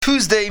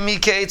Tuesday,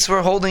 Mikates,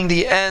 we're holding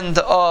the end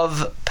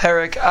of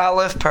Perek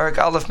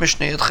Aleph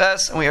Mishnah Yud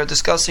Ches, and we are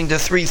discussing the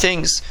three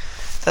things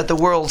that the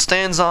world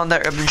stands on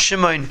that Rabbi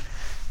Shimon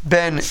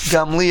ben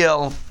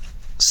Gamliel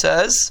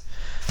says.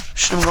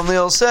 Shimon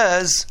Gamliel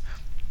says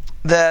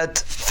that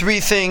three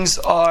things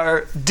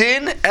are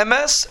din,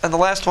 emes, and the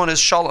last one is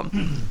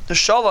shalom. The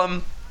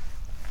shalom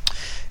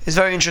is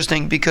very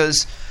interesting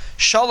because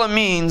shalom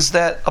means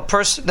that a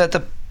person that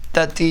the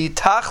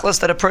tachlis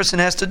that a person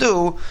has to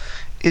do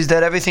is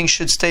that everything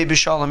should stay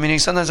b'shalom, meaning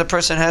sometimes a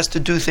person has to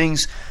do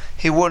things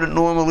he wouldn't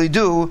normally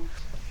do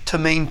to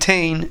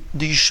maintain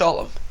the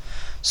shalom.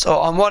 So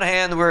on one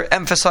hand, we're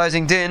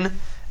emphasizing din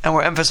and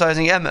we're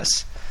emphasizing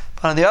emes.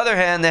 But on the other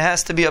hand, there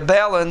has to be a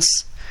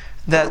balance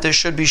that there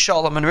should be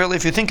shalom. And really,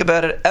 if you think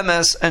about it,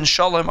 emes and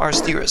shalom are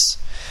steers.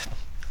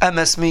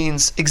 Emes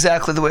means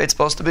exactly the way it's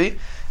supposed to be,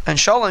 and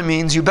shalom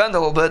means you bend a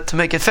little bit to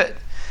make it fit.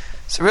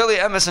 So really,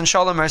 emes and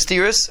shalom are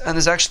steers, and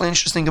there's actually an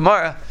interesting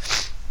Gemara.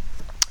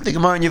 The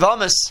Gemara in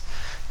Yevamos,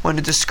 when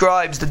it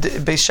describes the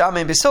Beis Shammai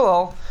and Beis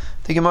Hillel,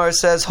 the Gemara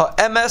says,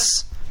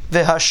 "Ha-emes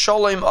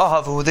ve'ha-sholem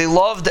ahavu." They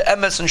loved the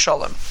emes and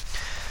shalom.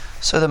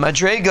 So the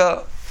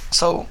Madrega,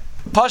 Pashup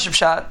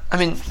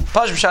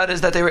Pshat is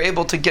that they were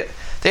able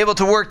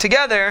to work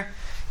together,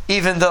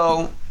 even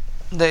though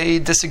they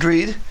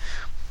disagreed,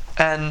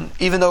 and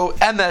even though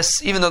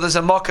there's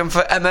a makom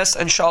for emes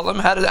and shalom,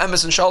 how do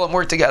emes and shalom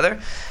work together?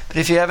 But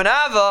if you have an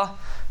ava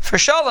for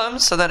shalom,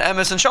 so then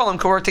emes and shalom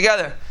can work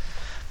together.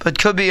 But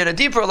could be at a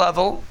deeper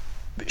level.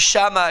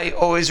 Shammai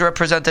always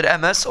represented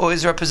emes,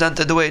 always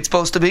represented the way it's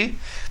supposed to be,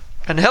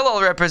 and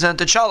Hillel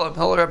represented shalom.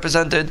 Hillel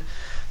represented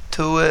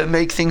to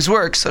make things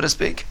work, so to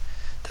speak.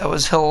 That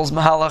was Hillel's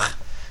mahalach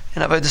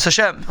in Avodas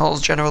Hashem.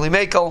 Hillel's generally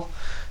makel.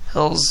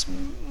 Hillel's,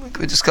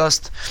 we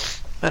discussed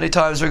many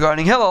times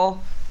regarding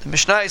Hillel, the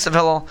Mishnayos of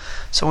Hillel.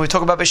 So when we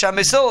talk about Beis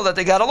Shammai Beis Hillel, that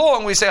they got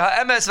along, we say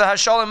ha-emes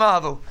v'ha-shalom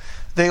ahavu.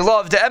 They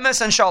loved the emes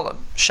and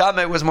shalom.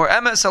 Shammai was more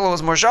emes, Hillel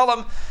was more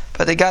shalom,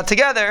 but they got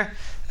together,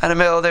 and in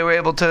the middle they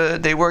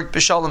worked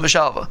b'shalom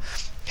b'shalva.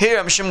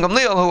 Here, Shimon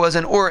Gamliel, who was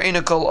an Ur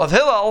Einikel of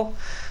Hillel,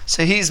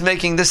 so he's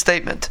making this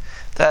statement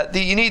that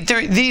you need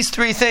these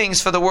three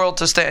things for the world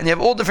to stand. You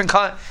have all different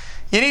kinds.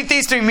 You need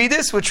these three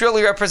midas, which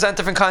really represent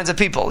different kinds of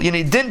people. You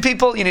need din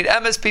people, you need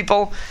emes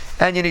people,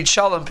 and you need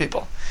shalom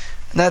people.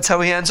 And that's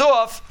how he ends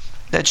off,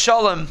 that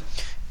shalom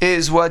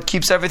is what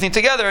keeps everything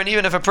together, and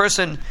even if a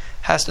person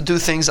has to do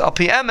things al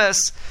pi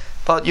emes,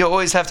 but you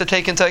always have to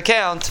take into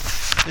account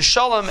the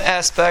shalom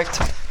aspect,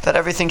 that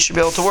everything should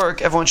be able to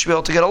work, everyone should be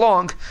able to get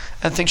along,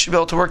 and things should be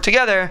able to work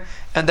together,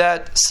 and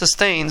that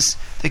sustains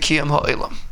the kiyam ha'olam.